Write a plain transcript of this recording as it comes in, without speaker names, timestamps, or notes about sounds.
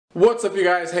What's up, you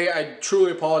guys? Hey, I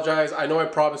truly apologize. I know I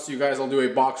promised you guys I'll do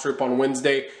a box rip on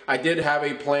Wednesday. I did have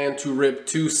a plan to rip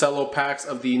 2 cello packs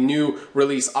of the new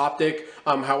release Optic.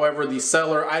 However, the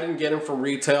seller, I didn't get him from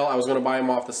retail. I was going to buy him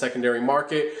off the secondary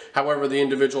market. However, the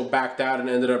individual backed out and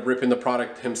ended up ripping the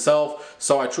product himself.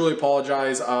 So I truly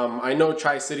apologize. I know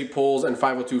Chai City Pulls and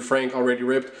 502 Frank already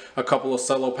ripped a couple of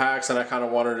cello packs, and I kind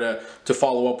of wanted to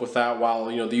follow up with that while,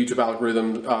 the YouTube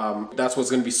algorithm, that's what's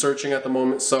going to be searching at the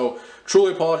moment. So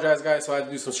truly apologize, guys. So I had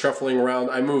to do some shuffling around.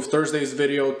 I moved Thursday's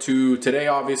video to today,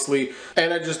 obviously,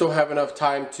 and I just don't have enough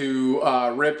time to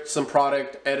rip some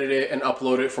product, edit it, and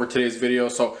upload it for today's video.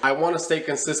 So I want to stay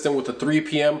consistent with the 3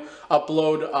 p.m.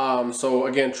 upload. So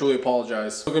again, truly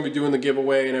apologize. We're going to be doing the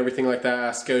giveaway and everything like that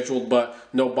as scheduled, but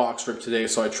no box rip today,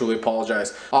 so I truly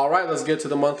apologize. All right, let's get to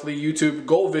the monthly YouTube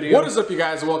goal video. What is up, you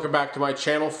guys, and welcome back to my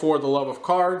channel for the love of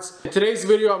cards. In today's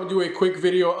video, I'm going to do a quick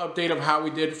video update of how we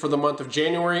did for the month of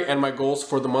January and my goals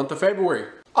for the month of February.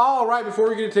 Alright, before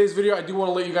we get into today's video, I do want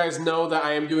to let you guys know that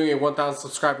I am doing a 1,000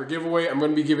 subscriber giveaway. I'm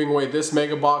going to be giving away this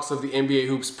mega box of the NBA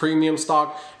Hoops premium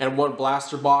stock and one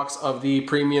blaster box of the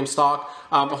premium stock.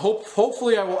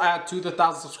 Hopefully I will add to the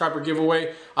 1,000 subscriber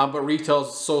giveaway, but retail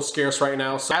is so scarce right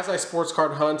now. So as I sports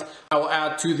card hunt, I will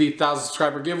add to the 1,000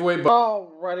 subscriber giveaway.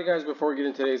 Alrighty, guys, before we get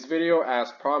into today's video,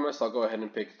 as promised, I'll go ahead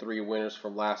and pick 3 winners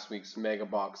from last week's mega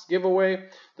box giveaway.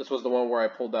 This was the one where I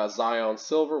pulled that Zion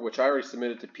Silver, which I already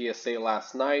submitted to PSA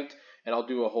last night, and I'll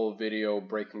do a whole video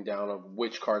breaking down of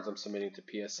which cards I'm submitting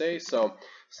to PSA, so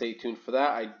stay tuned for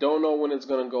that. I don't know when it's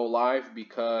going to go live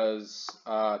because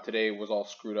today was all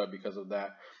screwed up because of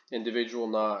that individual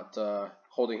not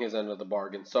holding his end of the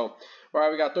bargain. So,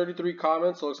 alright, we got 33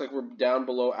 comments, so it looks like we're down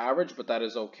below average, but that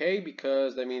is okay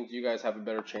because that means you guys have a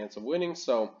better chance of winning.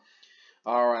 So,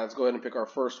 alright, let's go ahead and pick our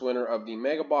first winner of the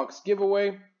Mega Box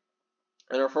giveaway.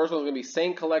 And our first one's going to be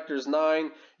Saint Collectors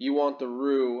 9. You want the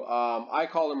Rue. I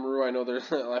call him Rue. I know there's,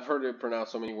 I've heard it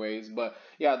pronounced so many ways. But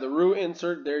yeah, the Rue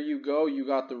insert. There you go. You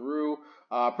got the Rue.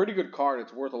 Pretty good card.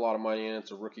 It's worth a lot of money and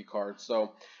it's a rookie card.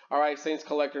 So, alright, Saints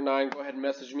Collector 9. Go ahead and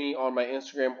message me on my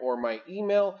Instagram or my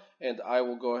email. And I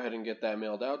will go ahead and get that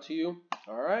mailed out to you.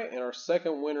 Alright, and our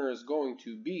second winner is going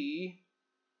to be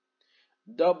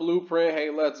The Blueprint. Hey,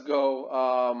 let's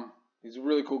go. He's a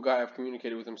really cool guy. I've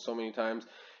communicated with him so many times.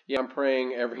 Yeah, I'm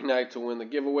praying every night to win the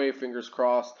giveaway. Fingers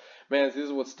crossed. Man, this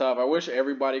is what's tough. I wish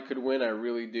everybody could win. I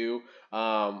really do.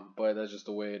 But that's just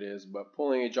the way it is. But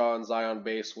pulling a Jaw and Zion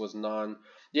base was none.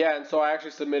 Yeah, and so I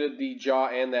actually submitted the Jaw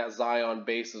and that Zion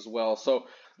base as well. So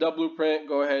the Blueprint,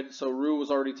 go ahead. So Rue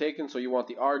was already taken. So you want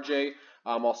the RJ.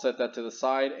 I'll set that to the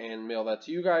side and mail that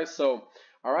to you guys. So,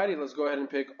 alrighty, let's go ahead and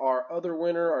pick our other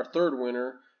winner, our third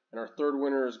winner. And our third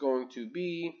winner is going to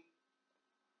be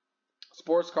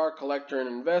Sports Card Collector and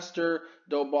Investor,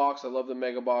 Dope Box. I love the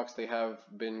Mega Box. They have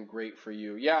been great for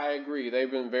you. Yeah, I agree. They've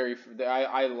been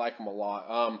I like them a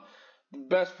lot.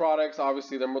 Best products,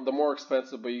 obviously, they're the more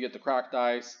expensive, but you get the cracked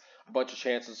ice, a bunch of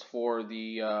chances for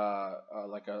the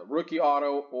like a rookie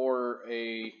auto or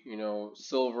a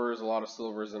silvers. A lot of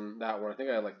silvers in that one. I think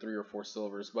I had like 3 or 4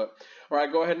 silvers. But all right,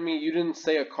 go ahead and you didn't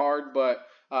say a card, but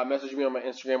message me on my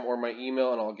Instagram or my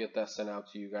email, and I'll get that sent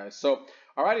out to you guys. So,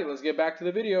 alrighty, let's get back to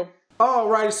the video.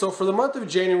 Alrighty, so for the month of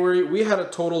January, we had a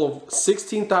total of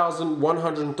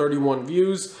 16,131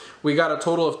 views. We got a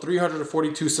total of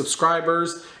 342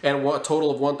 subscribers and a total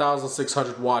of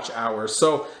 1,600 watch hours.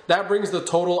 So that brings the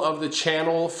total of the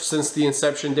channel since the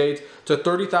inception date to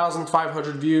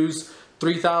 30,500 views,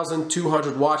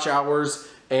 3,200 watch hours,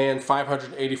 and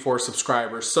 584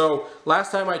 subscribers. So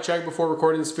last time I checked before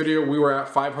recording this video, we were at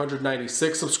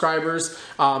 596 subscribers.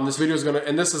 This video is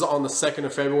and this is on the 2nd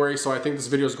of February, so I think this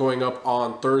video is going up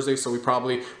on Thursday, so we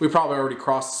probably already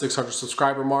crossed the 600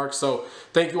 subscriber mark. So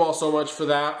thank you all so much for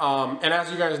that. And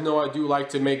as you guys know, I do like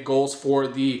to make goals for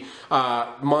the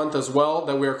month as well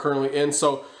that we are currently in.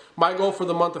 So my goal for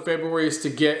the month of February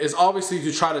is obviously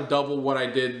to try to double what I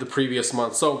did the previous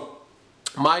month. So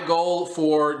my goal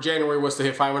for January was to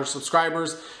hit 500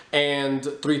 subscribers and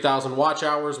 3,000 watch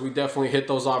hours. We definitely hit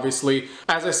those, obviously.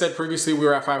 As I said previously, we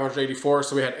were at 584,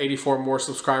 so we had 84 more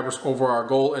subscribers over our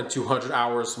goal and 200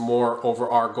 hours more over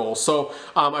our goal. So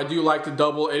I do like to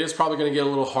double. It is probably going to get a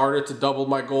little harder to double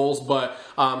my goals, but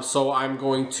so I'm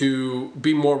going to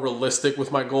be more realistic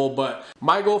with my goal. But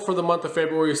my goal for the month of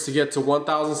February is to get to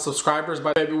 1,000 subscribers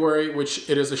by February, which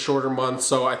it is a shorter month,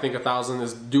 so I think 1,000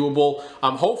 is doable.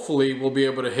 Hopefully, we'll be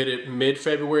able to hit it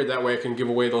mid-February. That way I can give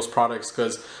away those products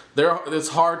because it's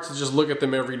hard to just look at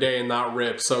them every day and not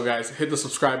rip. So guys, hit the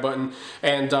subscribe button.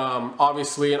 And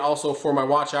obviously, and also for my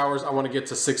watch hours, I want to get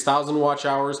to 6,000 watch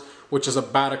hours, which is a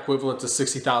bad equivalent to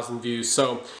 60,000 views.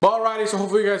 So, but alrighty, so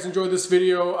hopefully you guys enjoyed this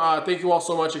video. Thank you all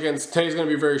so much. Again, today's going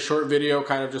to be a very short video,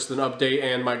 kind of just an update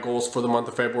and my goals for the month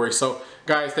of February. So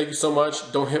guys, thank you so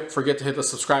much. Don't forget to hit the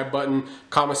subscribe button,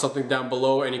 comment something down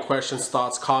below, any questions,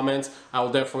 thoughts, comments. I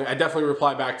definitely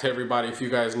reply back to everybody if you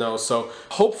guys know. So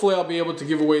hopefully I'll be able to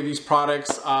give away these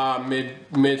products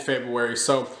mid-February.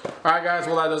 So alright guys,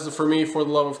 well that does it for me. For the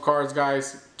love of cards,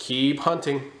 guys, keep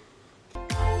hunting.